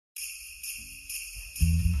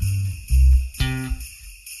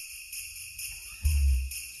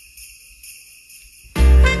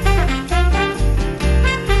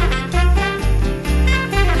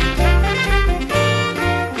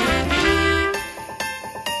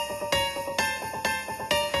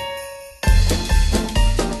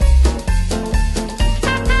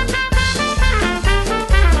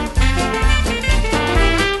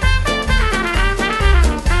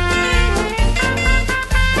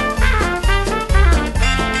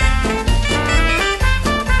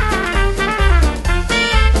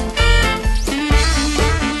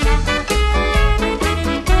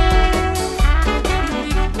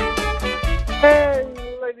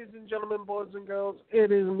and girls,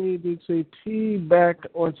 it is me, Dukect, back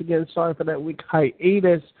once again. Sorry for that week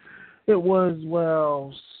hiatus. It was,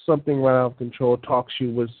 well, something right out of control. Talk show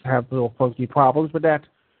was having little funky problems, but that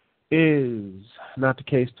is not the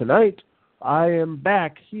case tonight. I am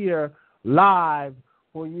back here live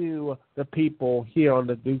for you, the people, here on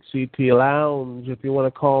the Dukect Lounge. If you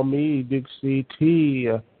want to call me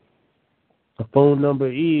Dukect, the phone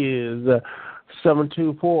number is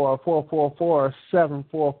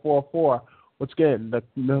 724-444-7444. Once again,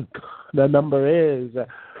 the number is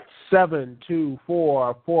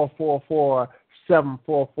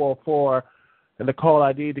 724-444-7444. And the call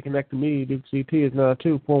ID to connect to me, Dukect, is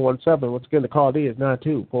 92417. Once again, the call ID is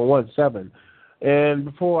 92417. And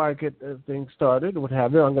before I get things started, what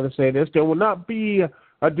have you, I'm going to say this. There will not be a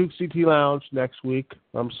Dukect Lounge next week.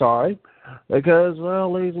 I'm sorry. Because,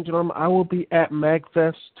 well, ladies and gentlemen, I will be at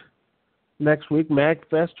MagFest next week,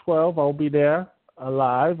 MagFest 12. I'll be there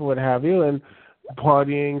live, what have you, and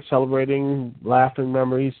partying, celebrating, laughing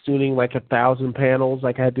memories, tuning like 1,000 panels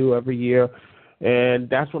like I do every year. And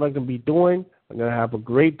that's what I'm going to be doing. I'm going to have a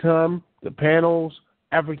great time, the panels,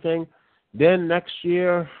 everything. Then next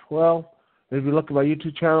year, well, if you look at my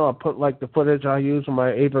YouTube channel, I'll put like the footage I use on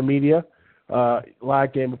my Ava Media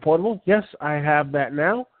live game portable. Yes, I have that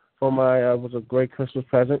now. For my was a great Christmas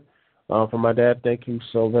present from my dad. Thank you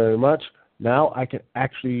so very much. Now I can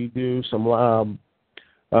actually do some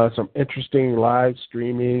interesting live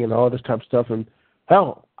streaming and all this type of stuff. And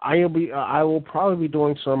hell, I will probably be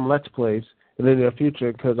doing some Let's Plays in the near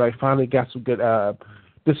future because I finally got some good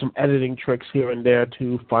did some editing tricks here and there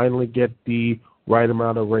to finally get the right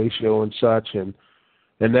amount of ratio and such. And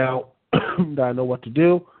now that I know what to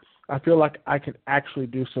do, I feel like I can actually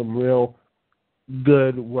do some real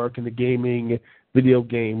good work in the gaming video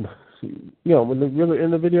game, really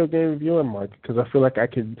in the video game reviewing market, because I feel like I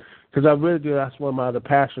can, because I really do, that's one of my other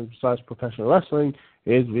passions besides professional wrestling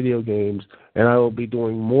is video games, and I will be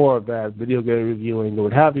doing more of that, video game reviewing and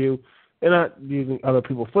what have you, and not using other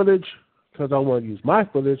people's footage, because I want to use my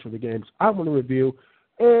footage for the games I want to review,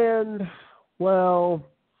 and, well,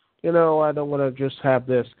 I don't want to just have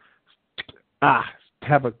this,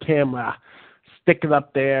 have a camera, stick it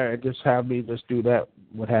up there and just have me just do that,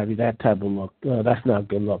 what have you, that type of look. That's not a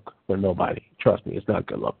good look for nobody. Trust me, it's not a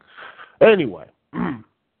good look. Anyway,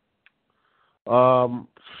 well,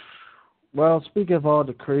 speaking of all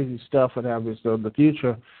the crazy stuff that happens in the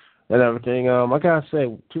future and everything, I gotta say,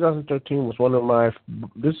 2013 was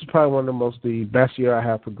this is probably one of the best year I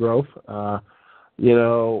have for growth.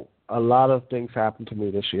 A lot of things happened to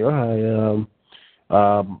me this year.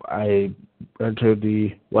 I entered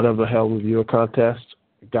the whatever the hell reviewer contest,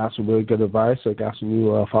 got some really good advice. I got some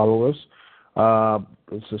new followers and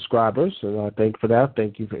subscribers, and I thank you for that.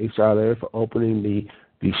 Thank you for HRA for opening the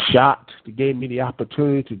shot to give me the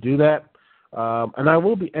opportunity to do that. And I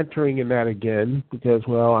will be entering in that again because,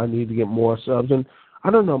 well, I need to get more subs. And I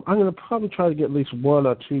don't know, I'm going to probably try to get at least 1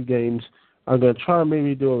 or 2 games. I'm going to try and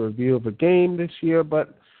maybe do a review of a game this year,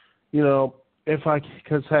 but,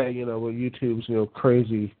 because, hey, with YouTube's,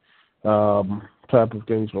 crazy type of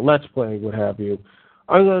things, with Let's Playing, what have you,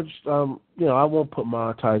 I'm going to just, I won't put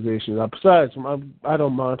monetization up. Besides, I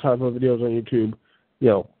don't monetize my videos on YouTube.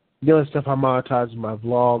 The only stuff I monetize is my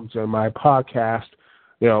vlogs and my podcast.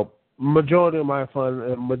 Majority of my fun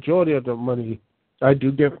and majority of the money I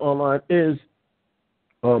do give online is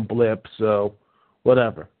on Blip, so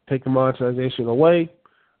whatever. Take the monetization away,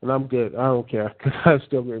 and I'm good. I don't care because I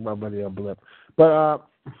still make my money on Blip. But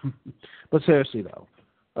seriously though,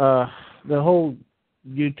 the whole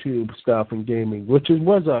YouTube stuff and gaming, which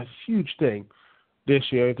was a huge thing this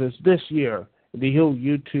year, because this year the whole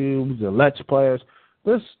YouTube, the Let's Players,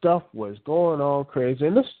 this stuff was going on crazy.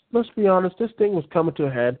 And let's be honest, this thing was coming to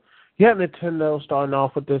a head. You had Nintendo starting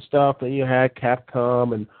off with this stuff, and you had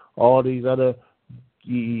Capcom and all these other.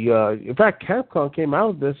 In fact, Capcom came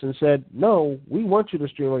out of this and said, no, we want you to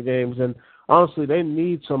stream our games. And honestly, they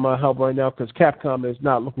need some help right now because Capcom is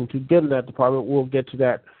not looking too good in that department. We'll get to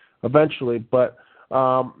that eventually. But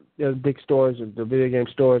there's big stories, the video game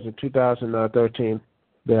stories in 2013.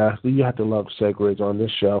 Yeah, you have to love segues on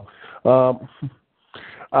this show.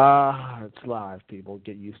 It's live, people.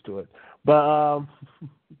 Get used to it.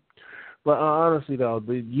 But honestly, though,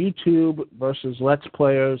 the YouTube versus Let's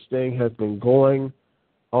Players thing has been going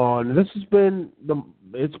on. This has been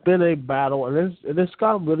it's been a battle, and it's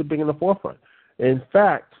got really big in the forefront. In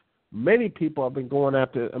fact, many people have been going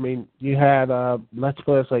after. I mean, you had Let's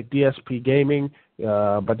Players like DSP Gaming,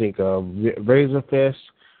 I think Razor Fist,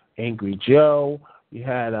 Angry Joe. You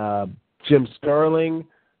had Jim Sterling,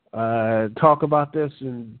 talk about this,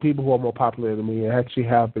 and people who are more popular than me actually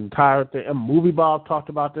have entire thing. And Movie Bob talked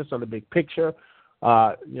about this on the Big Picture.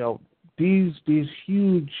 These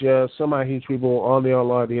huge, semi-huge people on the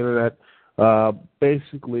internet,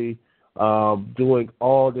 basically doing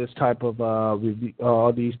all this type of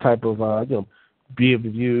beer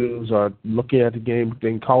reviews or looking at the game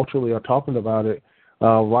thing culturally or talking about it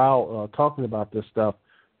while talking about this stuff.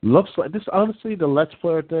 Looks like this. Honestly, the Let's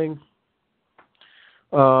Player thing,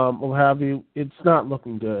 what have you, it's not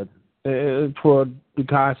looking good. For the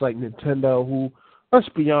guys like Nintendo, who, let's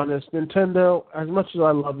be honest, Nintendo, as much as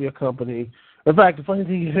I love your company, in fact, the funny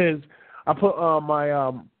thing is, I put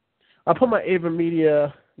my Ava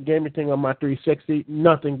Media gaming thing on my 360.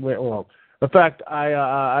 Nothing went wrong. In fact,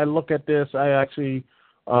 I look at this. I actually,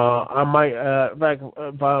 I might, in fact,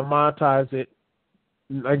 if I monetize it,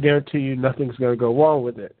 I guarantee you nothing's going to go wrong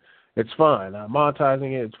with it. It's fine. I'm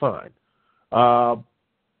monetizing it. It's fine.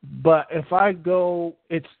 But if I go,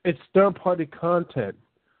 it's third-party content.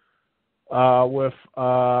 It's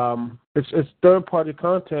third-party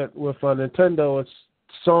content with Nintendo. It's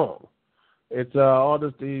song. It's all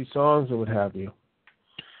the songs and what have you.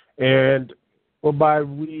 And by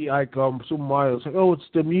we like Super Mario, it's like, oh, it's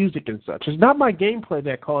the music and such. It's not my gameplay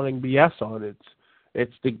they're calling BS on.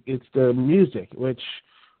 It's the music, which,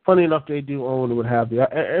 funny enough, they do own and what have you.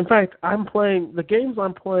 In fact, I'm playing the games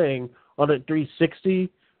I'm playing on the 360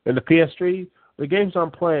 and the PS3. The games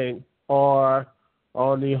I'm playing are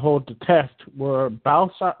on the whole the test were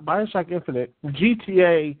Bioshock Infinite,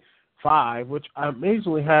 GTA 5, which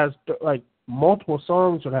amazingly has like multiple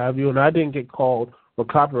songs what have you, and I didn't get called for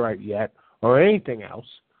copyright yet or anything else.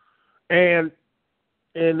 And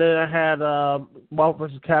then I had Marvel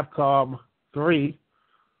vs. Capcom 3.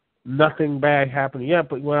 Nothing bad happened yet,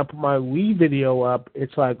 but when I put my Wii video up,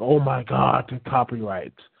 it's like, oh my God, the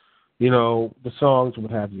copyrights. The songs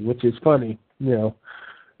what have you, which is funny.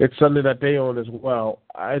 It's something that they own as well.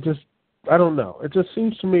 I don't know. It just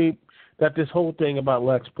seems to me that this whole thing about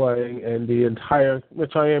Let's Playing and the entire,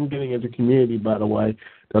 which I am getting into community, by the way,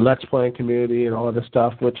 the Let's Playing community and all this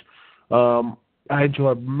stuff, which I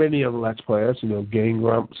enjoy many of the Let's Players, Game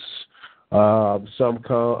Grumps, the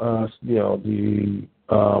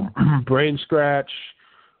Brain Scratch,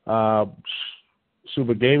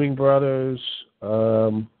 Super Gaming Brothers.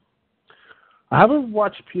 I haven't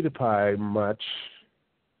watched PewDiePie much.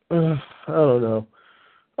 I don't know.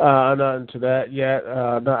 Not into that yet.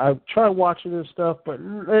 I've tried watching this stuff, but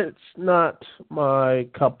it's not my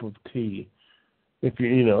cup of tea. If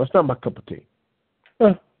it's not my cup of tea.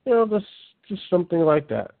 Just something like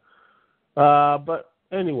that. But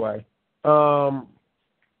anyway,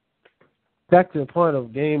 back to the point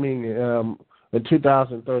of gaming in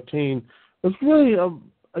 2013. It's really,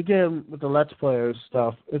 again, with the Let's Players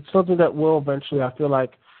stuff, it's something that will eventually, I feel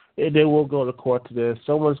like, they will go to court to this.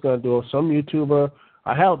 Someone's going to do it. Some YouTuber.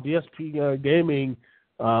 I held DSP Gaming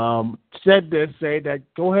said this, say that,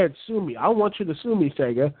 go ahead, sue me. I want you to sue me,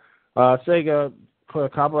 Sega. Sega put a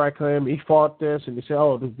copyright claim. He fought this, and they said,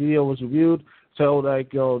 oh, the video was reviewed. So,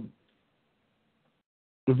 the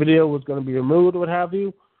video was going to be removed or what have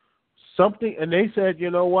you. Something, and they said, you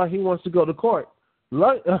know what, he wants to go to court.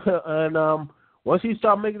 And once he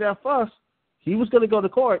started making that fuss, he was going to go to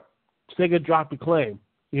court. Sega dropped the claim.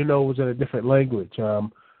 It was in a different language.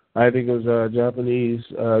 I think it was Japanese.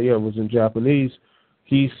 It was in Japanese.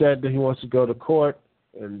 He said that he wants to go to court,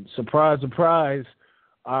 and surprise, surprise.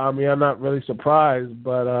 I'm not really surprised,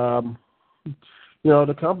 but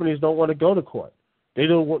the companies don't want to go to court. They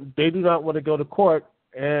do not want to go to court,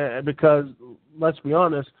 because let's be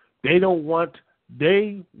honest, they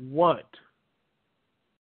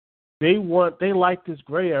like this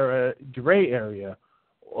gray area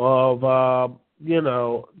of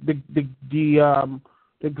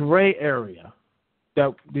the gray area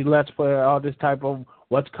that the Let's Play, all this type of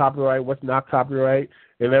what's copyright, what's not copyright,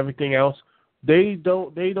 and everything else. They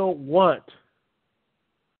don't want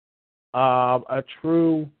a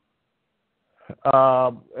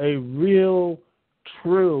real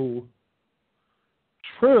true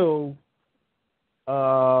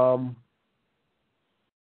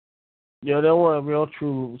they don't want a real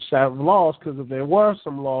true set of laws, because if there were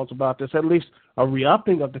some laws about this, at least a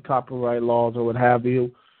re-upping of the copyright laws or what have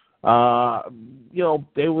you,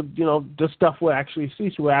 they would, this stuff will actually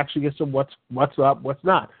cease. We'll actually get some what's up, what's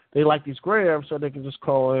not. They like these gray areas, so they can just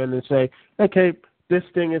call in and say, okay, this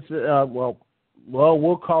thing is, we'll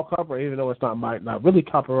call copyright, even though it's not really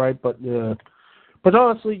copyright, but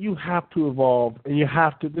honestly, you have to evolve, and you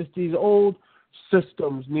have to, these old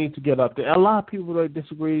systems need to get up there. A lot of people that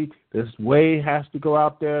disagree. This way has to go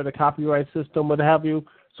out there, the copyright system, what have you.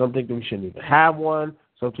 Some think that we shouldn't even have one.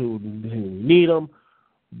 Some people need them,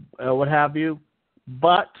 what have you.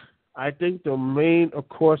 But I think the main, of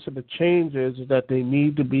course, of the change is that they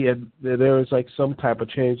need to be, there is like some type of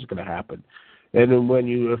change that's going to happen. And then when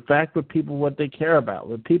you affect with people what they care about,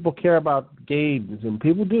 when people care about games, and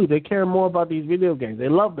people do, they care more about these video games.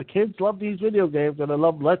 The kids love these video games, and they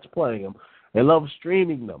love Let's Playing them. They love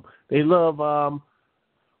streaming them. They love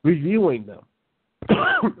reviewing them.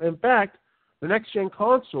 In fact, the next-gen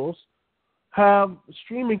consoles have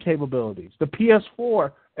streaming capabilities. The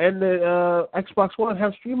PS4 and the Xbox One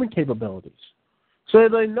have streaming capabilities. So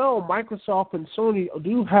they know Microsoft and Sony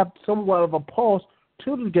do have somewhat of a pulse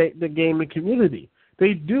to the gaming community.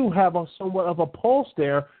 They do have somewhat of a pulse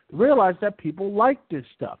there to realize that people like this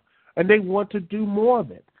stuff, and they want to do more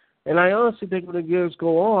of it. And I honestly think when the years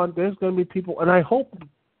go on, there's going to be people, and I hope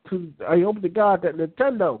to God that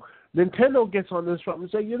Nintendo gets on this front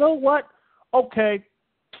and say, you know what? Okay,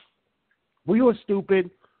 we were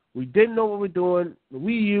stupid. We didn't know what we were doing. The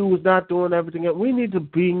Wii U was not doing everything. We need to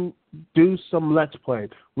do some Let's Play.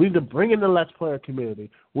 We need to bring in the Let's Player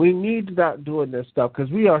community. We need to start doing this stuff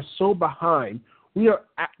because we are so behind.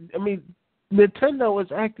 Nintendo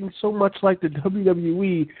is acting so much like the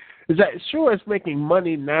WWE. Is that sure it's making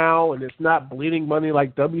money now and it's not bleeding money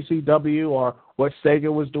like WCW or what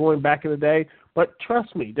Sega was doing back in the day? But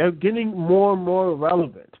trust me, they're getting more and more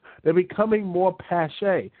relevant. They're becoming more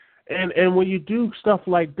passe. And when you do stuff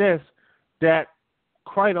like this, that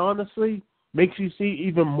quite honestly makes you see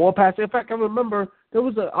even more passe. In fact, I remember there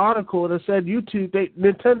was an article that said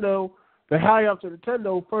Nintendo, the high-ups of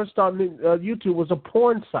Nintendo first thought YouTube was a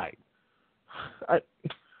porn site.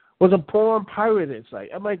 Was a porn pirated site.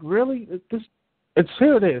 I'm like, really?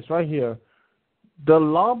 Here it is, right here. The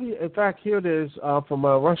lobby, in fact, here it is from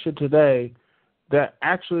Russia Today, that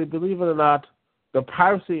actually, believe it or not, the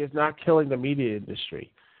piracy is not killing the media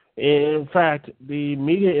industry. In fact, the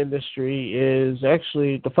media industry is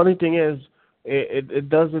actually, the funny thing is, it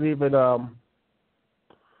doesn't even,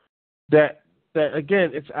 that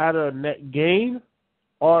again, it's either a net gain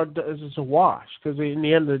or it's a wash. Because in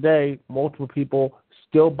the end of the day, multiple people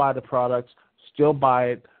still buy the products, still buy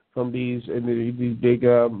it from these big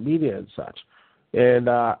media and such. And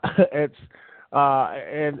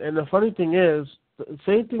and the funny thing is, the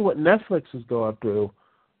same thing what Netflix is going through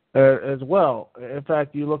as well. In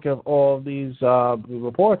fact, you look at all of these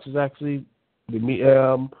reports, is actually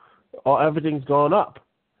everything's going up.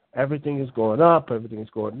 Everything is going up. Everything is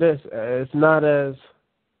going this. It's not as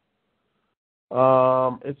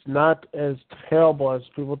terrible as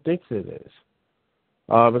people think it is.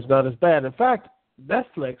 It's not as bad. In fact,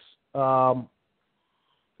 Netflix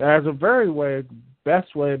has a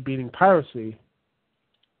best way of beating piracy.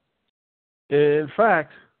 In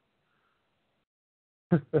fact,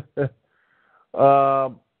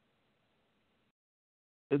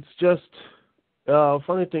 it's just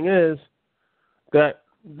funny thing is that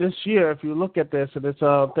this year, if you look at this, and it's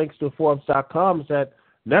thanks to Forbes.com, is that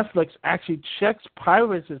Netflix actually checks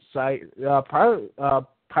piracy stats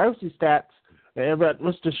and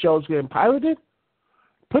what's the show's getting pirated.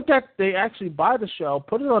 They actually buy the show,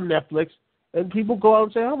 put it on Netflix, and people go out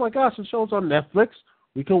and say, "Oh my gosh, the show's on Netflix.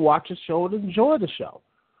 We can watch the show and enjoy the show."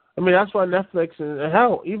 I mean, that's why Netflix, and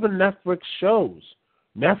hell, even Netflix shows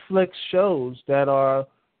that are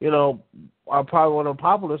probably one of the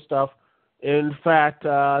popular stuff. In fact,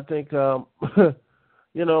 I think all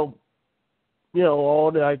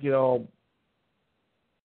the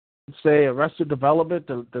say Arrested Development,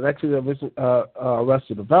 the next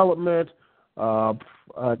Arrested Development, and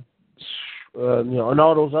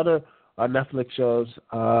all those other Netflix shows,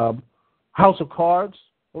 House of Cards,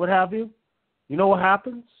 what have you. You know what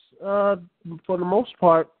happens? For the most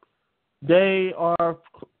part, they are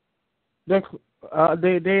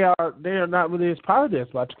not really as pirated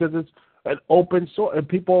as much because it's an open source, and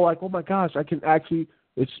people are like, oh my gosh,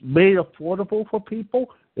 it's made affordable for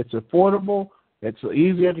people. It's affordable. It's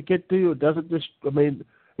easier to get to. It doesn't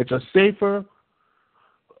it's a safer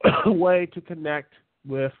way to connect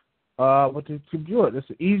with the computer. It's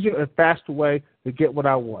an easier and faster way to get what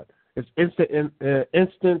I want. It's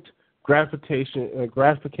instant gratification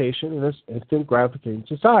in this instant gratification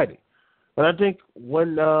society. But I think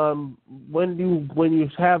when you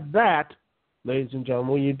have that, ladies and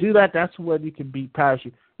gentlemen, when you do that, that's when you can beat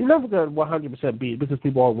piracy. You're never going to 100% beat it because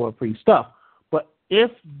people all want free stuff. But if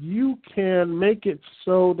you can make it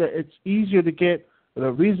so that it's easier to get at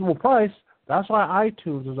a reasonable price, that's why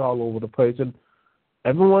iTunes is all over the place. And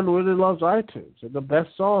everyone really loves iTunes and the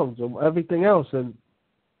best songs and everything else. And,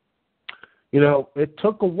 it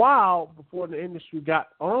took a while before the industry got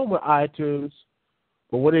on with iTunes.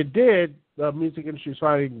 But what it did, the music industry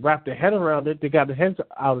started to wrap their head around it, they got their heads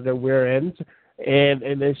out of their rear ends, and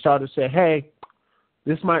they started to say, hey,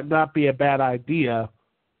 this might not be a bad idea.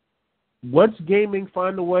 Once gaming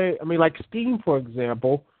find a way, I mean, like Steam, for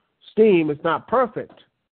example, Steam is not perfect.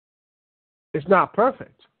 It's not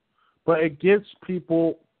perfect, but it gives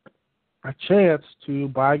people a chance to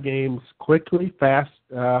buy games quickly, faster,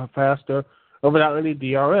 and without any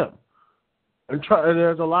DRM. And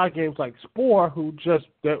there's a lot of games like Spore who just,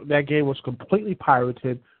 that game was completely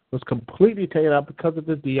pirated, was completely taken out because of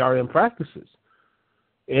the DRM practices.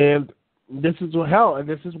 And this is what's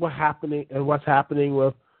happening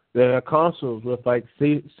with the consoles, with like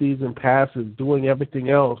season passes, doing everything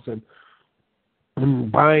else, and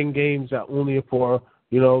buying games that only for,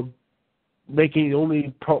 making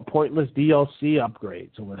only pointless DLC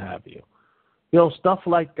upgrades or what have you. Stuff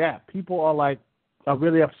like that. People are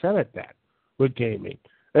really upset at that with gaming.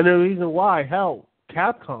 And the reason why,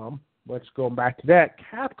 Capcom, let's go back to that,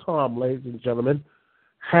 Capcom, ladies and gentlemen,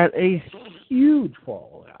 had a huge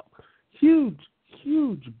fallout. Huge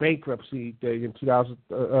bankruptcy in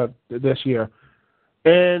this year.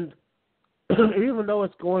 And even though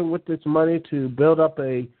it's going with its money to build up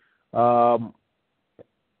a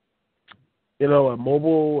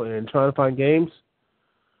mobile and trying to find games,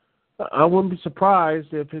 I wouldn't be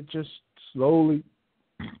surprised if it just slowly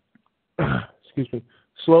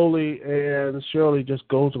and surely just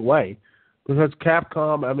goes away. Because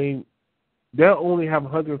Capcom, I mean, they only have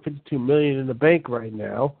 $152 million in the bank right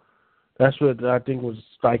now. That's what I think was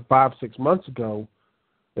like 5-6 months ago.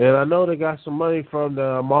 And I know they got some money from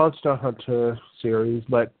the Monster Hunter series,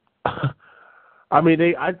 but I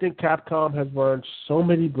think Capcom has burned so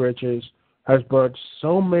many bridges, have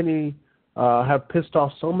pissed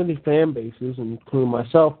off so many fan bases, including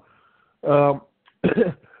myself. I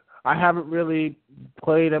haven't really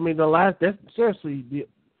played. I mean, the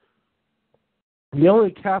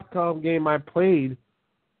only Capcom game I played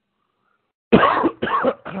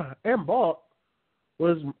and bought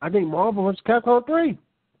was, I think, Marvel vs. Capcom 3.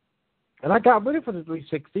 And I got ready for the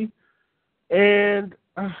 360. And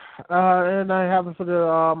I have it for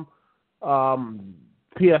the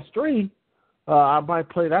PS3. I might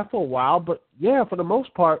play that for a while. But, yeah, for the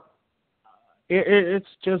most part, it's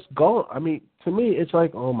just gone. I mean, to me, it's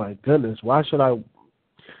like, oh, my goodness, why should I...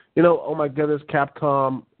 oh, my goodness,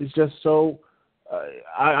 Capcom is just so...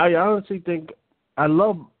 I honestly think I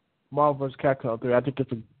love Marvel vs. Capcom 3. I think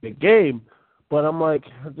it's a big game, but I'm like,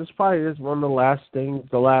 this probably is one of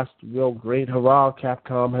the last real great hurrah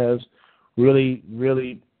Capcom has really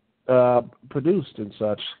produced and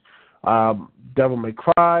such. Devil May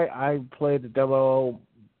Cry, I played the demo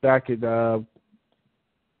back in,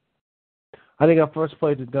 I think I first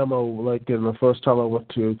played the demo like in the first time I went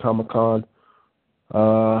to Comic-Con.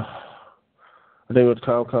 I think it was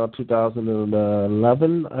Comic-Con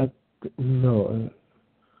 2011.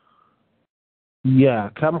 Yeah,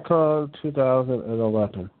 Comic-Con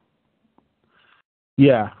 2011.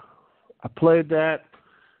 Yeah, I played that.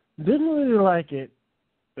 Didn't really like it.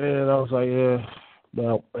 And I was like,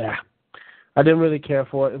 I didn't really care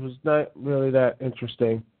for it. It was not really that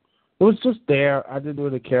interesting. It was just there. I didn't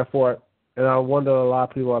really care for it. And I wonder, a lot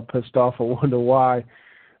of people are pissed off. I wonder why.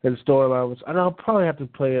 And the storyline was, and I'll probably have to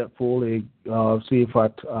play it fully, see if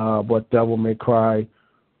what Devil May Cry,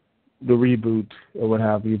 the reboot, or what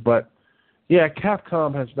have you. But, yeah,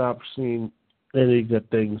 Capcom has not seen any good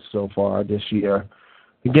things so far this year.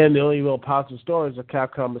 Again, the only real positive story is that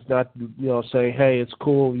Capcom is not, saying, hey, it's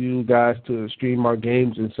cool you guys to stream our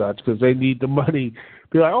games and such, because they need the money.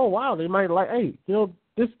 Be like, oh, wow, they might like, hey,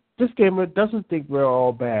 this gamer doesn't think we're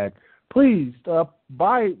all bad. Please,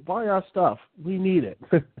 buy our stuff. We need it.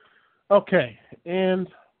 Okay, and,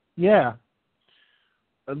 yeah.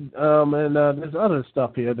 And there's other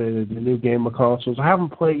stuff here, the new game of consoles. I haven't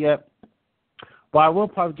played yet, but I will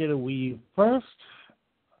probably get a Wii U first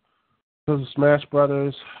because of Smash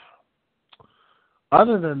Brothers.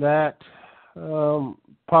 Other than that,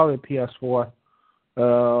 probably PS4.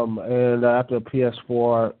 And after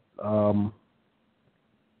PS4,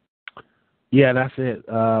 yeah, that's it.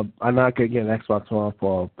 I'm not going to get an Xbox One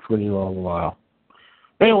for a pretty long while.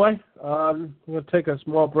 Anyway, I'm going to take a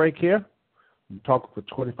small break here. I'm talking for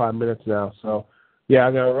 25 minutes now, so yeah,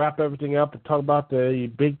 I'm gonna wrap everything up and talk about the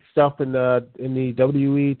big stuff in the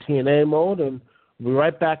WE TNA mode, and we'll be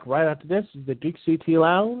right back right after this. This is the Dukect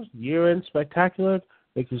Lounge year-end spectacular.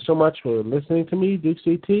 Thank you so much for listening to me,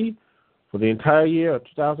 Dukect, for the entire year of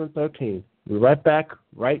 2013. We'll be right back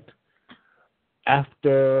right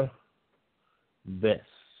after this.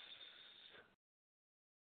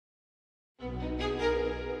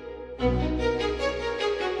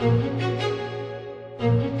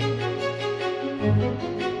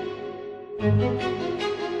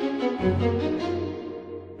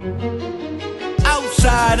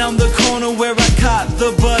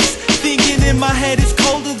 my head is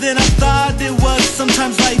colder than I thought it was.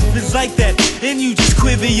 Sometimes life is like that, and you just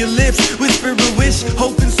quiver your lips, whisper a wish,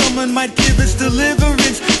 hoping someone might give us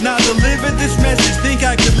deliverance. Now deliver this message, think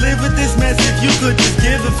I could live with this message. You could just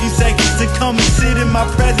give a few seconds to come and sit in my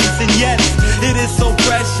presence. And yes, it is so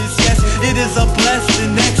precious, yes, it is a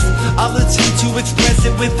blessing. Next, I'll attempt to express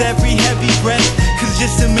it with every heavy breath, cause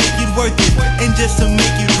just to make it worth it, and just to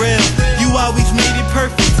make it real, you always made it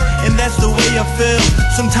perfect, and that's the way I feel.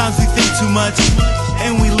 Sometimes we think too much,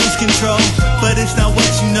 and we lose control, but it's not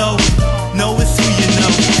what you know, no, it's who you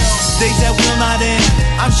know. Days that will not end,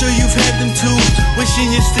 I'm sure you've had them too, wishing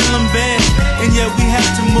you're still in bed, and yet we have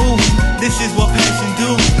to move. This is what passion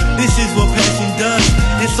do, this is what passion does.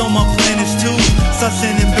 It's on my planets too, start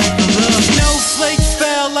sending back the love. Snowflakes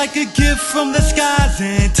fell like a gift from the skies,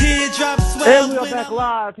 and teardrops swelled. And we are back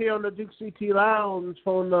live here on the Dukect Lounge.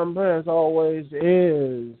 Phone number, as always,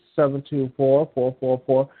 is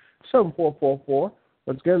 724-444-7444.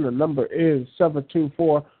 Once again, the number is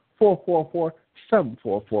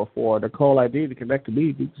 724-444-7444. The call ID to connect to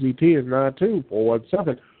me, Dukect, is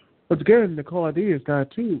 92417. Once again, the call ID is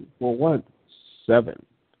 92417.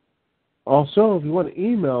 Also, if you want to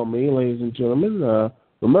email me, ladies and gentlemen,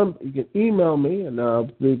 remember, you can email me, and I'll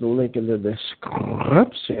leave the link in the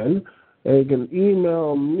description. And you can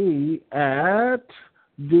email me at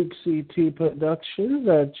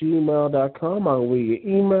dukectproductions@gmail.com. I'll read your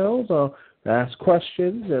emails, I'll ask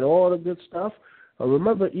questions, and all the good stuff.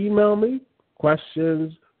 Remember, email me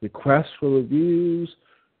questions, requests for reviews,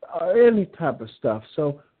 any type of stuff.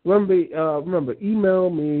 So remember,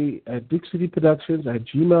 email me at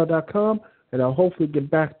dukectproductions@gmail.com, and I'll hopefully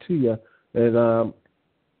get back to you and all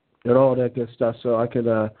that good stuff, so I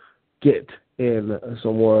can get in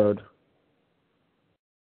some word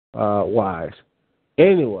wise.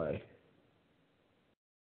 Anyway,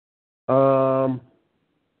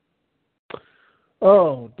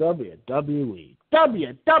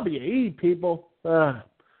 WWE, people,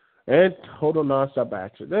 and total nonstop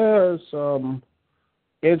action. There's some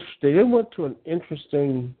interesting. They went to an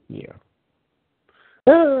interesting year.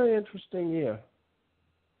 Very interesting year.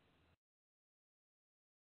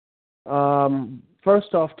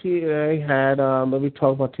 First off, TNA had, let me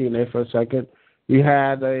talk about TNA for a second. You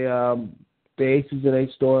had the Aces and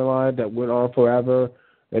Eights storyline that went on forever,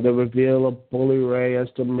 and the reveal of Bully Ray as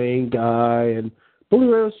the main guy, and Bully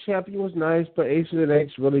Ray was champion was nice, but Aces and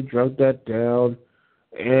Eights really drug that down,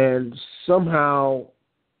 and somehow,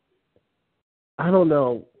 I don't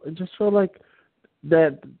know, it just felt like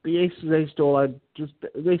that the Aces and Eights storyline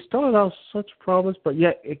they started out such promise, but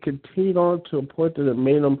yet it continued on to a point that it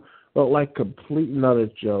made them look like complete and utter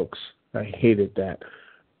jokes. I hated that.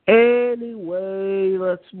 Anyway,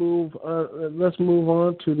 let's move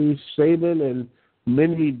on to the Sabin and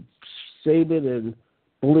Mini Sabin and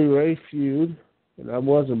Bully Ray feud. And that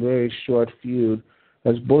was a very short feud,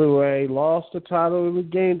 as Bully Ray lost the title and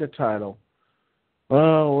regained the title.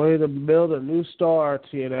 Oh, way to build a new star,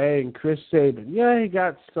 TNA, and Chris Sabin. Yeah, he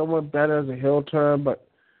got someone better as a heel turn, but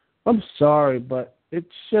I'm sorry, but it's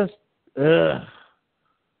just, I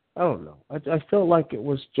don't know. I felt like it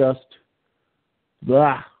was just,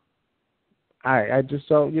 blah. I just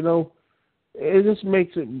don't, it just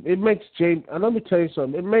makes James, and let me tell you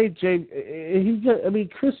something, it made James,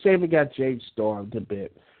 Chris Sabin got James Storm a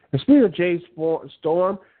bit. And speaking of James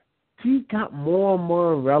Storm, he got more and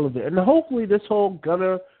more relevant. And hopefully this whole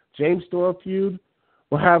Gunner-James Storm feud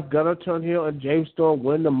will have Gunner turn heel and James Storm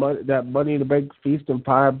win that Money in the Bank Feast and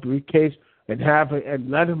Fire briefcase and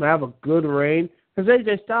let him have a good reign. Because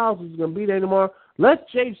AJ Styles is going to be there tomorrow. Let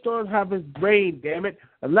James Storm have his reign, damn it,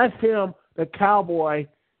 and let him, the Cowboy,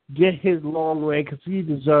 get his long reign because he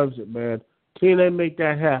deserves it, man. TNA make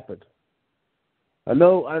that happen. I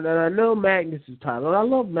know Magnus is title. And I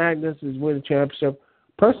love Magnus as winning championship.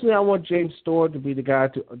 Personally, I want James Storm to be the guy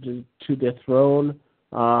to dethrone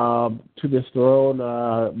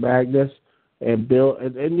Magnus and build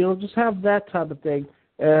and just have that type of thing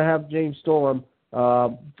and have James Storm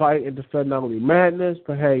fight and defend not only Magnus,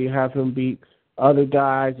 but hey, you have him beat other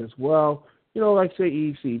guys as well. Like say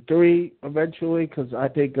EC3 eventually, because I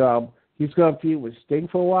think he's going to feud with Sting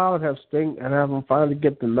for a while and have Sting and have him finally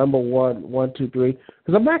get the number 1, 2, 3.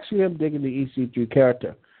 Because I'm actually digging the EC3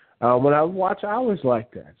 character. When I watch, I always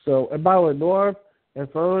like that. So, and by the way, North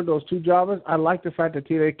and Fern, those two jobbers, I like the fact that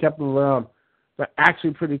TNA kept them around. They're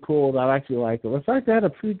actually pretty cool. I actually like them. In fact, they had a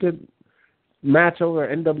pretty good match over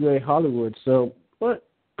at NWA Hollywood. So, but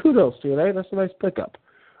kudos to TNA. That's a nice pickup.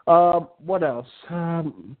 What else?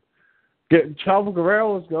 Chavo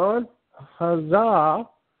Guerrero is gone. Huzzah.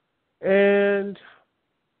 And,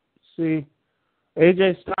 see,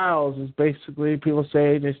 AJ Styles is basically, people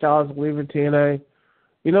say AJ Styles is leaving TNA.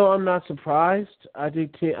 You know, I'm not surprised. I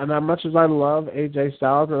think, and as much as I love AJ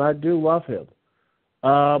Styles, and I do love him,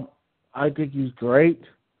 I think he's great.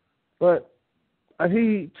 But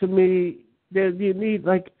to me, you need,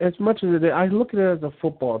 like, as much as it is, I look at it as a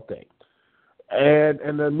football thing.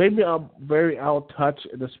 And then maybe I'm very out of touch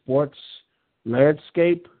in the sports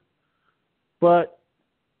landscape, but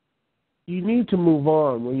you need to move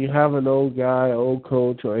on when you have an old guy, old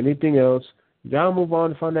coach, or anything else. You got to move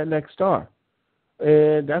on and find that next star.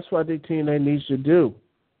 And that's what I think TNA needs to do.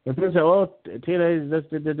 If people say, oh, TNA is this,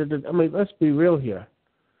 I mean, let's be real here.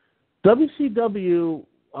 WCW,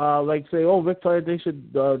 like say, oh, Ric Flair, they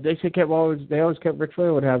always kept Ric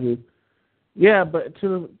Flair, what have you. Yeah, but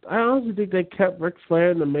I honestly think they kept Ric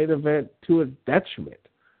Flair in the main event to a detriment.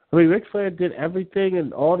 I mean, Ric Flair did everything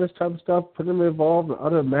and all this type of stuff, put him involved in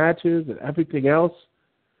other matches and everything else.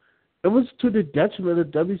 It was to the detriment of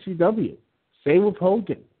WCW. Same with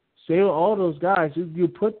Hogan. Same with all those guys. You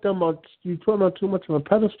put them on too much of a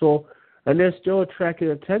pedestal, and they're still attracting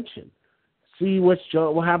attention. See what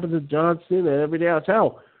happens to John Cena and everything else.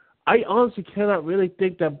 Hell, I honestly cannot really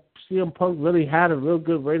think that CM Punk really had a real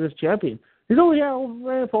good reign as champion. He's only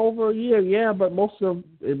ran for over a year, yeah, but most of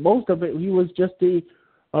it he was just the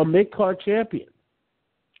mid-card champion.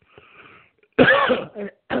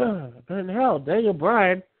 And hell, Daniel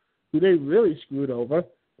Bryan, who they really screwed over,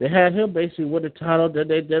 they had him basically win the title. Then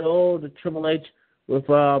they did the Triple H with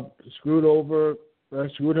screwed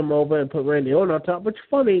him over and put Randy Orton on top. Which is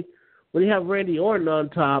funny, when you have Randy Orton on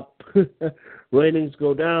top, ratings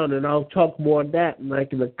go down, and I'll talk more on that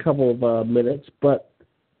in a couple of minutes. But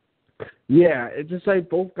yeah, it's just like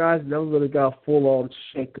both guys never really got a full-on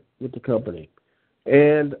shake with the company.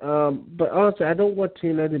 And but honestly, I don't want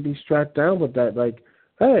TNA to be strapped down with that. Like,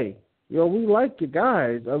 hey, we like the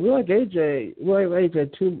guys. We like AJ. We like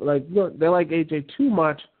AJ too. Like, they like AJ too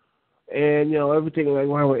much, and everything. Like,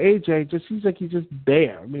 why with AJ, just seems like he's just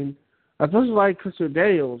there. I mean, especially like Christopher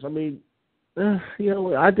Daniels. I mean,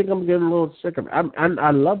 I think I'm getting a little sick of it.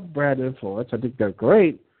 I love Brad Influence. I think they're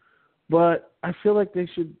great, but I feel like they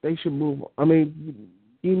should move. I mean,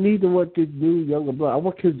 you need to want the new younger blood. I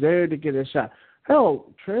want Kazarian to get a shot. Hell,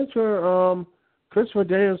 transfer Christopher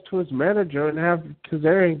Daniels to his manager and have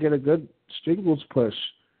Kazarian get a good singles push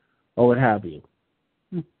or what have you.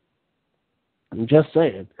 I'm just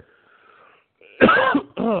saying.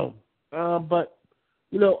 But,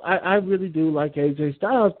 I really do like AJ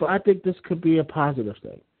Styles, but I think this could be a positive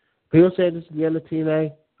thing. People say this is the end of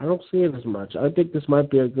TNA. I don't see it as much. I think this might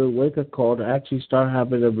be a good wake-up call to actually start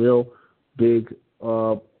having a real big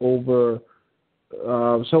someone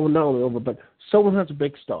not only over, but someone has a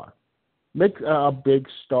big star. Make a big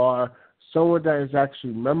star, someone that is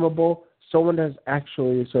actually memorable, someone that's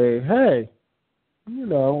actually say, hey,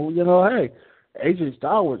 hey, AJ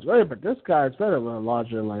Styles was great, but this guy is better than a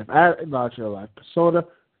larger life persona.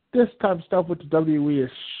 This type of stuff with the WWE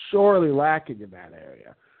is surely lacking in that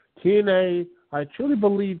area. TNA, I truly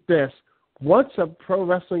believe this. Once a pro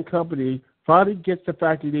wrestling company finally gets the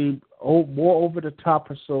fact that they need more over-the-top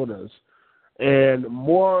personas and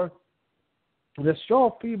more, the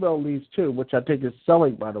strong female leads too, which I think is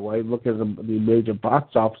selling, by the way. Look at the major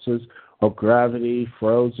box offices of Gravity,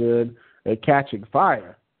 Frozen, and Catching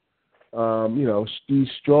Fire. These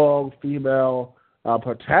strong female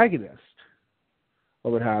protagonists,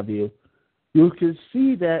 or what have you. You can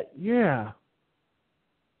see that, yeah.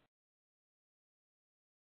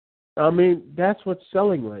 I mean, that's what's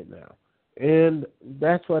selling right now. And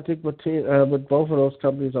that's what I think with both of those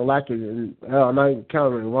companies are lacking. And I'm not even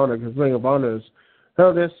counting Ring of Honor, because Ring of Honor is,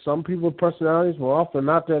 there's some people with personalities, more often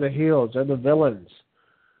not, they're the heroes, they're the villains.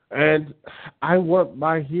 And I want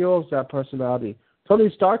my heroes that personality. Tony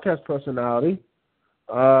Stark has personality.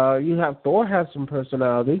 You have Thor has some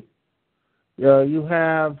personality. You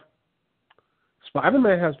have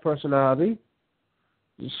Spider-Man has personality.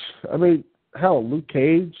 I mean, hell, Luke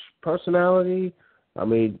Cage personality. I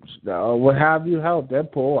mean, what have you? Hell,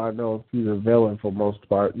 Deadpool, I know he's a villain for most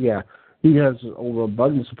part. Yeah, he has an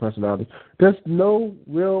overabundance of personality. There's no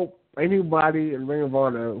real anybody in Ring of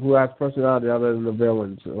Honor who has personality other than the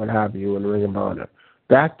villains, what have you, in Ring of Honor.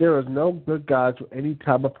 That there is no good guys with any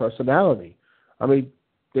type of personality. I mean,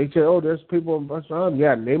 they say, oh, there's people in personality.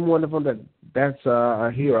 Yeah, name one of them that's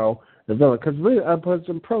a hero, the villain. Because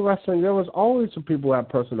in pro wrestling, there was always some people who had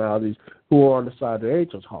personalities who were on the side of the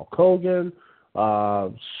ages. Hulk Hogan.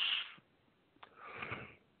 Hulk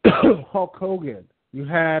Hogan. You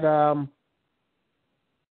had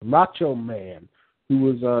Macho Man, who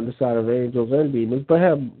was on the side of angels and demons, but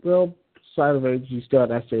had side of angels. You still had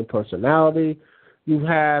that same personality. You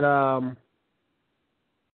had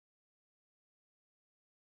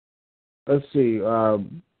let's see.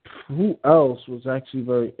 Who else was actually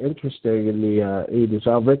very interesting in the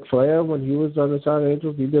 80s? Ric Flair, when he was on the side of the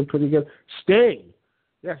Angels, he did pretty good. Sting.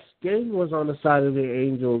 Yeah, Sting was on the side of the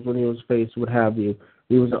Angels when he was faced, what have you.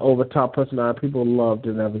 He was an over-top personality people loved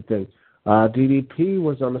and everything. DDP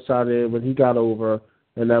was on the side of it when he got over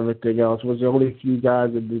and everything else. Was the only few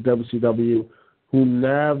guys in the WCW who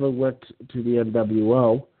never went to the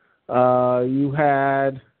NWO. You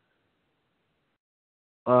had,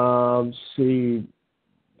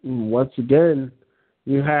 once again,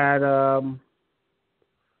 you had,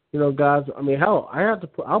 guys. I mean, hell,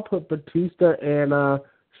 I'll put Batista and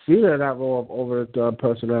Cena in that role of over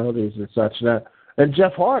personalities and such that, and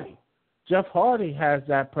Jeff Hardy. Jeff Hardy has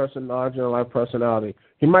that larger-than-life personality.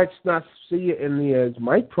 He might not see it in his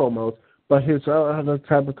mic promos, but his other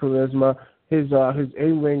type of charisma, his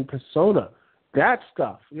in-ring persona, that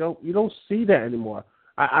stuff, you don't see that anymore.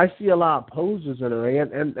 I see a lot of poses in the ring,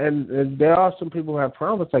 and there are some people who have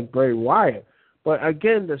problems like Bray Wyatt. But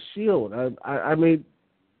again, the Shield, I mean,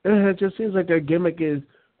 it just seems like their gimmick is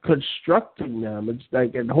constructing them. It's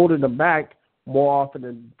like and holding them back more often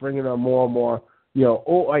and bringing them more and more,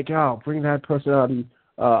 bring that personality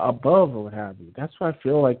above or what have you. That's why I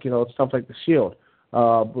feel like, stuff like the Shield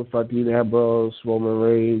with Dean Ambrose, Roman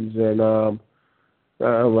Reigns, and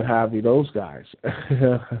what have you, those guys.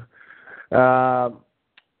 And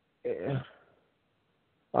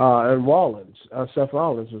Rollins, Seth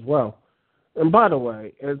Rollins as well. And by the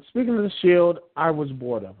way, speaking of the Shield, I was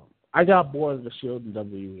bored of them. I got bored of the Shield in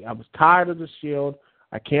WWE. I was tired of the Shield.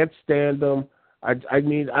 I can't stand them. I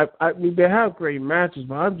mean, they have great matches,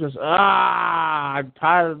 but I'm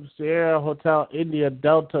tired of Sierra Hotel, India,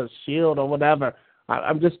 Delta, Shield, or whatever.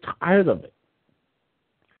 I'm just tired of it.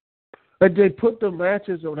 Like they put the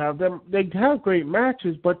matches or whatever. They have great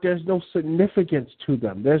matches, but there's no significance to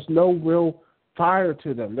them. There's no real fire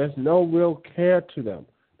to them. There's no real care to them.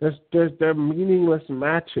 They're meaningless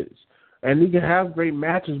matches. And you can have great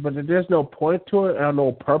matches, but if there's no point to it and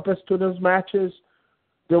no purpose to those matches,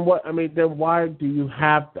 then what? I mean, then why do you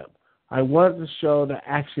have them? I want the show to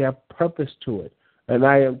actually have purpose to it. And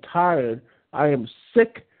I am tired. I am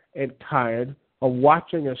sick and tired of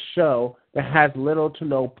watching a show that has little to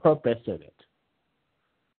no purpose in it.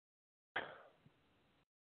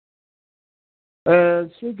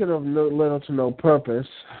 And speaking of little to no purpose,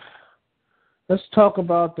 let's talk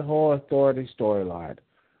about the whole Authority storyline.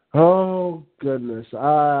 Oh, goodness.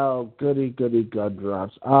 Oh, goody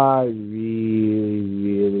gumdrops. I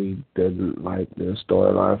really didn't like this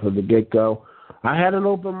storyline from the get-go. I had an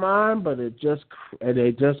open mind, but they just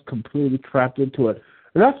completely crapped into it.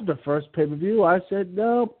 And after the first pay-per-view, I said,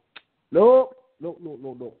 no.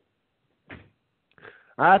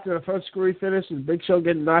 After the first screwy finish and Big Show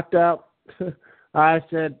getting knocked out, I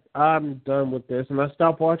said, I'm done with this, and I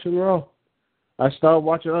stopped watching Raw. I started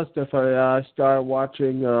watching other stuff. I started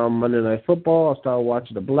watching Monday Night Football. I started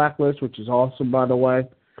watching The Blacklist, which is awesome, by the way.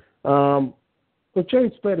 But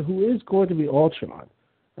James Spader, who is going to be Ultron,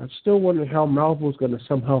 I'm still wondering how Marvel's going to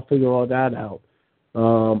somehow figure all that out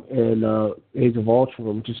in Age of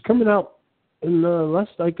Ultron, which is coming out in less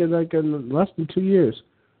than 2 years.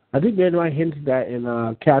 I think they might hint that in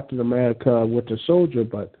Captain America Winter Soldier,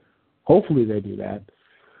 but hopefully they do that.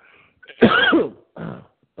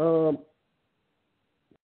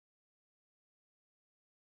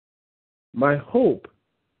 My hope,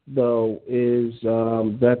 though, is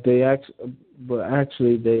that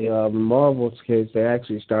in Marvel's case, they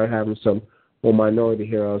actually start having some more minority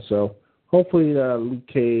heroes. So hopefully Luke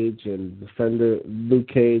Cage and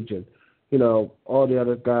all the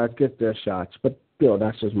other guys get their shots. But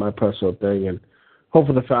that's just my personal thing, and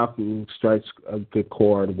hopefully the Falcon strikes a good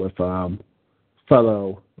chord with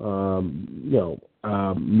fellow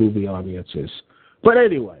movie audiences. But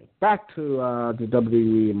anyway, back to the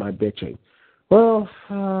WWE and my bitching. Well,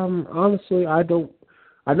 honestly, I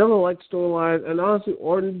never liked storylines, and honestly,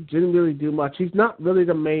 Orton didn't really do much. He's not really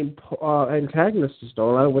the main antagonist of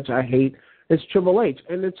storyline, which I hate. It's Triple H,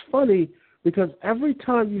 and it's funny because every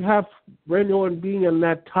time you have Randy Orton being in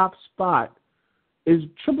that top spot, is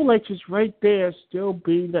Triple H is right there, still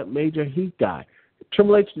being that major heat guy.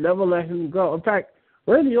 Triple H never let him go. In fact,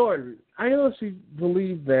 Randy Orton, I honestly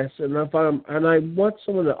believe this, and I want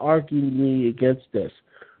someone to argue me against this.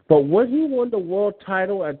 But when he won the world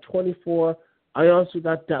title at 24, I honestly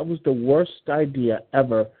thought that was the worst idea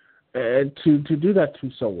ever, and to do that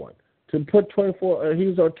to someone. To put 24, he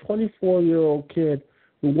was a 24-year-old kid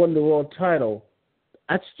who won the world title.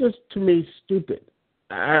 That's just, to me, stupid.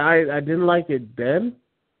 I didn't like it then,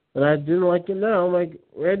 and I didn't like it now. I'm like,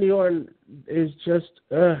 Randy Orton is just,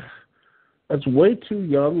 that's way too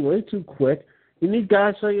young, way too quick. You need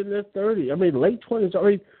guys say in their 30s. I mean, late 20s. I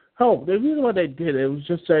mean, hell, the reason why they did it was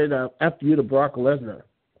just saying F you to Brock Lesnar.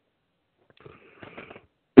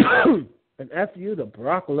 And F you to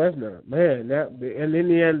Brock Lesnar. Man, and in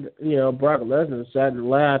the end, Brock Lesnar sat and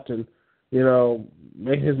laughed and,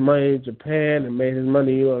 made his money in Japan and made his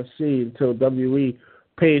money in UFC until WWE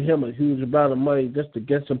paid him a huge amount of money just to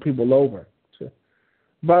get some people over. So,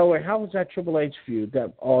 by the way, how was that Triple H feud?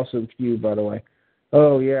 That awesome feud, by the way.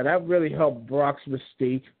 Oh, yeah, that really helped Brock's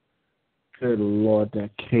mystique. Good Lord, that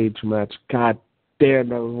cage match. God damn,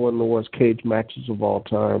 that was one of the worst cage matches of all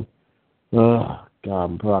time. Oh,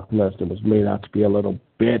 God, Brock Lesnar was made out to be a little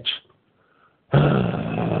bitch.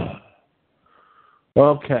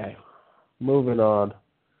 Okay, moving on.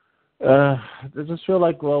 I just feel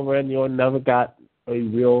like, Randy Orton never got a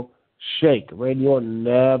real shake. Randy Orton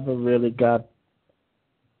never really got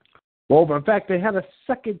over. In fact, they had a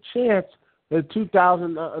second chance in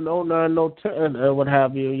 2009, 10, what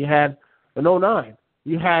have you. You had in 2009.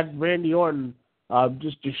 You had Randy Orton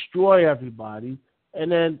just destroy everybody,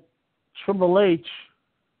 and then Triple H,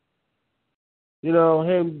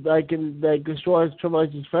 him destroys Triple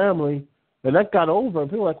H's family, and that got over. And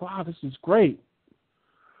people were like, wow, this is great.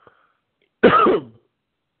 And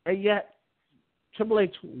yet, Triple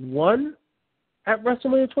H won at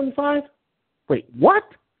WrestleMania 25? Wait, what?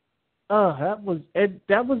 That was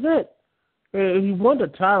it. He won the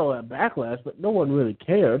title at Backlash, but no one really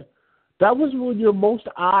cared. That was when your most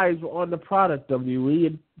eyes were on the product, WWE,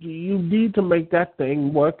 and you need to make that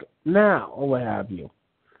thing work now, or what have you.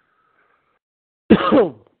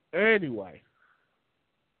 Anyway.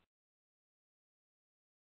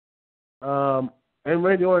 And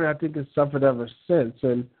Randy Orton, I think, has suffered ever since.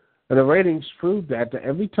 And the ratings prove that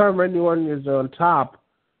every time Randy Orton is on top,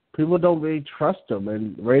 people don't really trust him,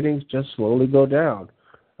 and ratings just slowly go down.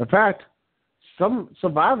 In fact, some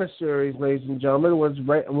Survivor Series, ladies and gentlemen, was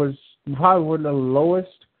probably one of the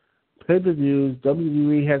lowest pay-per-views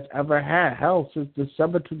WWE has ever had. Hell, since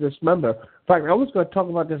December to Dismember. In fact, I was going to talk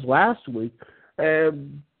about this last week. The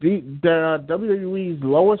WWE's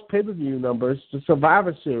lowest pay-per-view numbers, the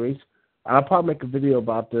Survivor Series, I'll probably make a video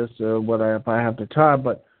about this if I have the time,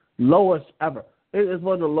 but lowest ever. It is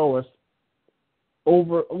one of the lowest.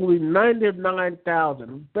 Over only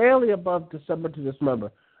 99,000, barely above December to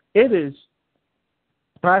Dismember. It is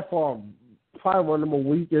by far probably one of the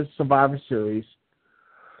weakest Survivor Series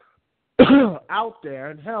out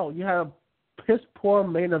there. And hell, you had a piss-poor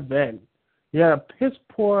main event. You had a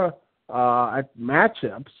piss-poor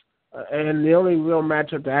matchups. And the only real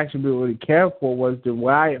matchup to actually be really cared for was the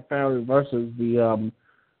Wyatt family versus the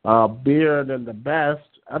Beard and the Best.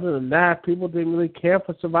 Other than that, people didn't really care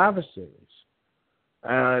for Survivor Series.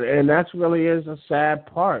 And that really is a sad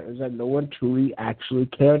part, is that no one truly actually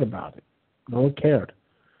cared about it. No one cared.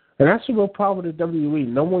 And that's the real problem with the WWE.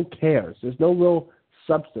 No one cares. There's no real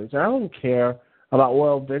substance. I don't care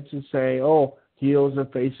about Vince is saying, heels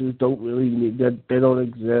and faces don't really need, they don't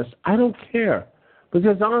exist. I don't care.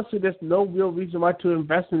 Because honestly, there's no real reason why to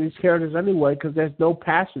invest in these characters anyway, because there's no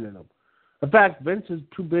passion in them. In fact, Vince is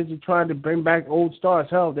too busy trying to bring back old stars.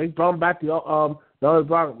 Hell, they brought back Brock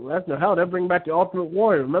Lesnar. Hell, they bring back the Ultimate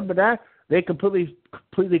Warrior. Remember that? They completely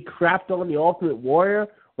crapped on the Ultimate Warrior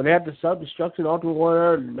when they had the self-destruction Ultimate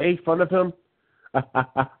Warrior and made fun of him.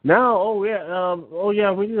 Now, we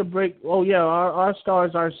need to break. Our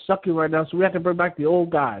stars are sucking right now, so we have to bring back the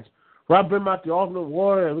old guys. We got to bring back the Ultimate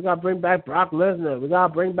Warrior. We got to bring back Brock Lesnar. We got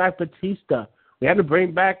to bring back Batista. We had to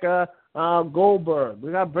bring back Goldberg.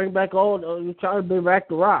 We got to bring back we're trying to bring back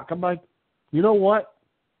The Rock. I'm like, you know what?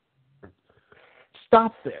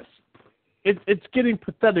 Stop this. It's getting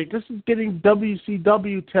pathetic. This is getting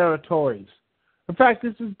WCW territories. In fact,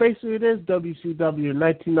 it is WCW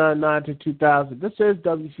 1999 to 2000. This is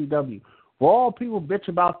WCW. For all people bitch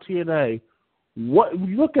about TNA, what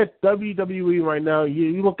you look at WWE right now,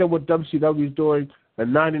 you look at what WCW is doing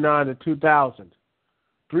in 99 to 2000.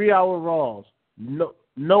 3-hour Raws.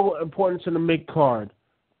 No importance in the mid-card.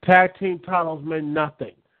 Tag team titles mean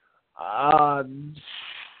nothing.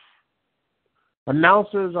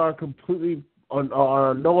 Announcers are completely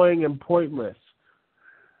annoying and pointless.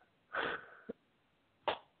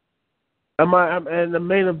 And the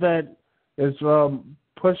main event is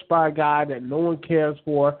pushed by a guy that no one cares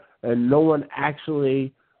for and no one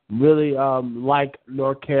actually really like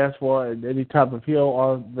nor cares for, and any type of heel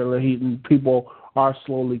or villain, people are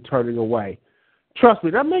slowly turning away. Trust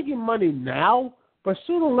me, they're making money now, but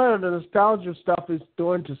sooner or later the nostalgia stuff is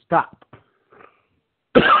going to stop.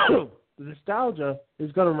 The nostalgia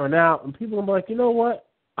is going to run out, and people are like, you know what?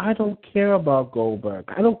 I don't care about Goldberg.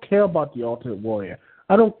 I don't care about the Ultimate Warrior.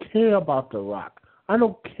 I don't care about The Rock. I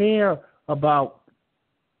don't care about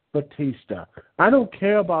Batista. I don't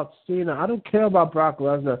care about Cena. I don't care about Brock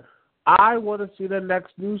Lesnar. I want to see the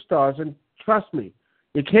next new stars, and trust me,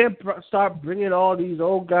 you can't start bringing all these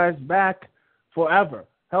old guys back forever.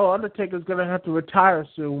 Hell, Undertaker's going to have to retire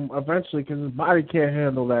soon, eventually, because his body can't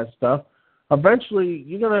handle that stuff. Eventually,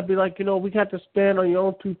 you're going to be like, we got to stand on your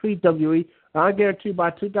own 2 feet, WWE. And I guarantee you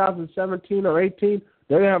by 2017 or 18,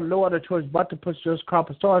 they're going to have no other choice but to push those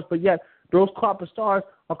copper stars. But yet, those copper stars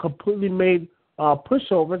are completely made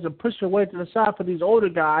pushovers and pushed away to the side for these older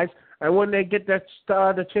guys. And when they get that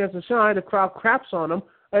star, the chance to shine, the crowd craps on them.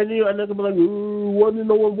 And they're going to be like, ooh, why didn't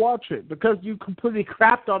no one watch it? Because you completely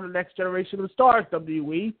crapped on the next generation of stars,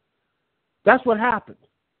 WWE. That's what happened.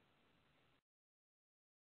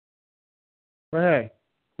 But hey,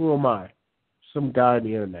 who am I? Some guy on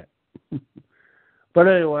the internet. But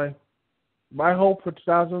anyway, my hope for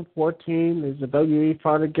 2014 is that WWE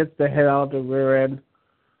finally gets the head out of the rear end,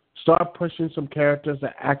 start pushing some characters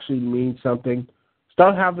that actually mean something,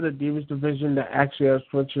 start having a Divas division that actually has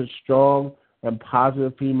such a strong and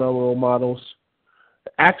positive female role models,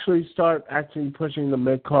 actually start pushing the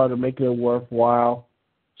mid-card and making it worthwhile,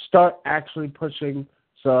 start actually pushing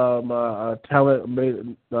some talent,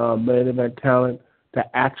 main event talent that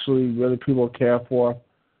actually really people care for.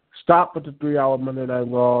 Stop with the 3-hour Monday Night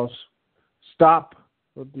Raws. Stop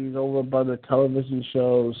with these overabundant television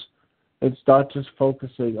shows and start just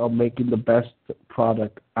focusing on making the best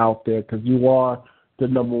product out there, because you are the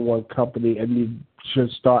number one company and you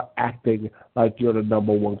should start acting like you're the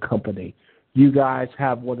number one company. You guys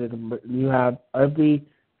have you have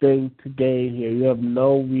everything to gain here. You have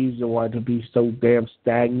no reason why to be so damn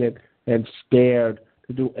stagnant and scared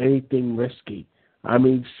to do anything risky. I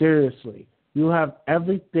mean, seriously, you have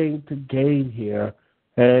everything to gain here,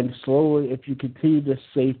 and slowly, if you continue this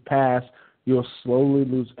safe path, you'll slowly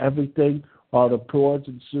lose everything. All the pros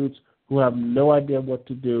and suits who have no idea what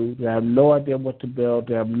to do, they have no idea what to build,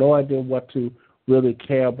 they have no idea what to really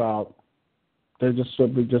care about. They just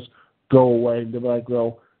simply just go away. They're like,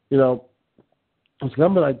 well, it's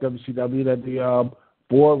going to be like WCW that the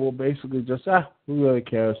board will basically just, who really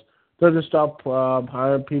cares? They'll just start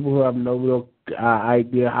hiring people who have no real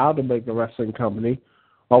idea how to make a wrestling company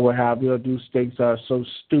or what have you, do things that are so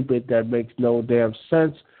stupid that makes no damn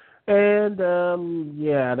sense. And,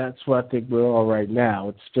 that's what I think we're all right now.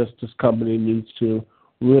 It's just this company needs to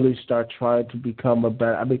really start trying to become a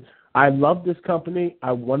better. I mean, I love this company.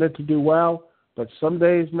 I want it to do well. But some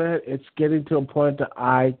days, man, it's getting to a point that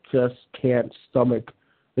I just can't stomach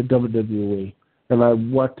the WWE. And I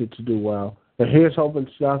want it to do well. And here's hoping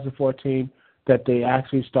 2014 that they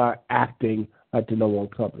actually start acting like the number one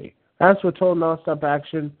company. As for Total Nonstop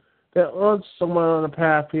Action, they're on somewhere on the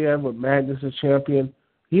path here with Magnus as champion.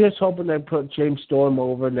 Here's hoping they put James Storm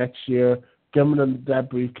over next year, give him that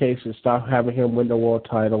briefcase and start having him win the world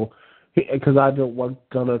title. Because I don't want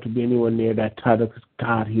Gunner to be anywhere near that title because,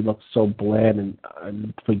 God, he looks so bland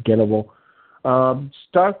and forgettable.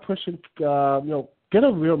 Start pushing, get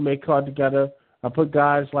a real mid-card together. I put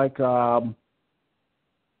guys like,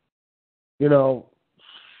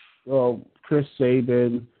 Chris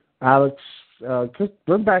Sabin,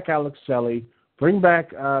 bring back Alex Shelley, bring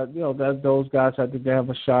back, those guys I think they have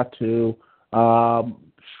a shot to.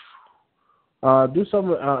 Do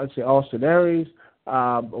some, Austin Aries.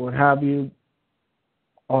 What have you,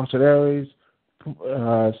 Austin Aries,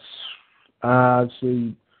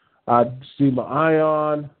 Steve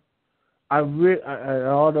Ion,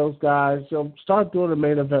 all those guys. Start doing a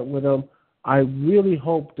main event with them. I really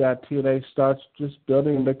hope that TNA starts just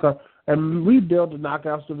building and rebuild the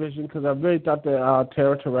Knockouts division, because I really thought the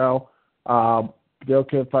Tara Terrell Gail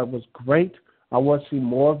Kim fight was great. I want to see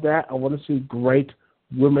more of that. I want to see great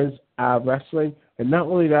women's wrestling. And not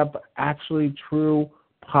only that, but actually true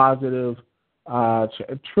positive female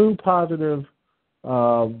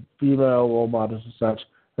role models and such.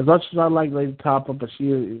 As much as I like Lady Topper, but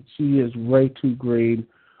she is way too green.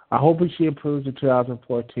 I hope she improves in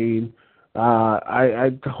 2014.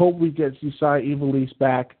 I hope we get you sign Evilise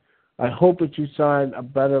back. I hope that you sign a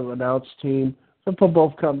better announced team. And for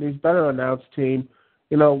both companies, better announced team.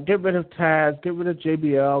 Get rid of Taz, get rid of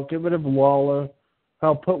JBL, get rid of Waller.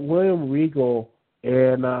 I'll put William Regal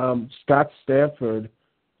and Scott Stanford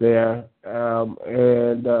there,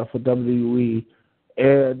 and for WWE,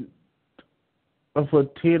 and for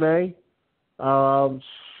TNA,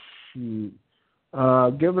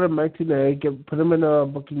 give it a Mike TNA, put him in a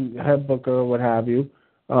booking head booker or what have you.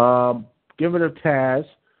 Give it a Taz,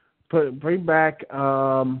 bring back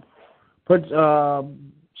Todd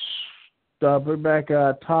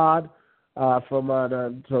from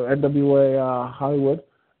the NWA Hollywood,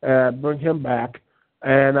 bring him back.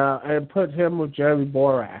 and put him with Jeremy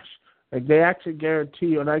Borash. Like they actually guarantee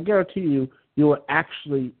you, and I guarantee you, you will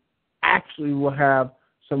actually will have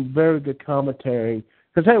some very good commentary.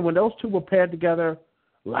 Because hey, when those two were paired together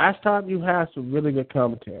last time, you had some really good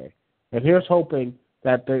commentary. And here's hoping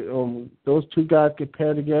that those two guys get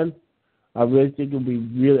paired again. I think it'll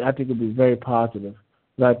be very positive.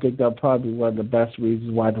 And I think that'll probably be one of the best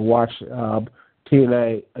reasons why to watch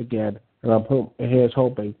TNA again. And here's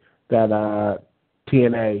hoping that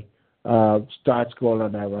TNA starts going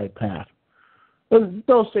on that right path. And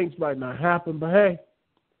those things might not happen, but hey,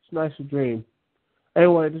 it's nice to dream.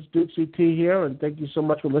 Anyway, this is Dukect here, and thank you so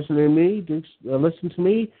much for listening to me. Listen to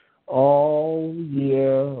me all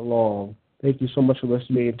year long. Thank you so much for listening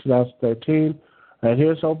to me in 2013. And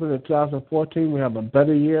here's hoping in 2014 we have a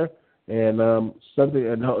better year and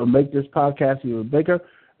make this podcast even bigger.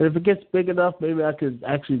 And if it gets big enough, maybe I could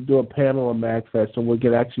actually do a panel on MagFest, so we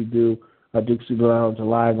could actually do a Dukect Lounge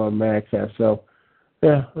live on MagFest. So,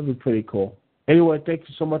 yeah, that'd be pretty cool. Anyway, thank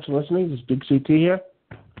you so much for listening. This is Dukect here.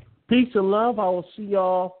 Peace and love. I will see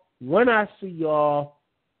y'all when I see y'all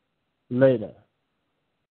later.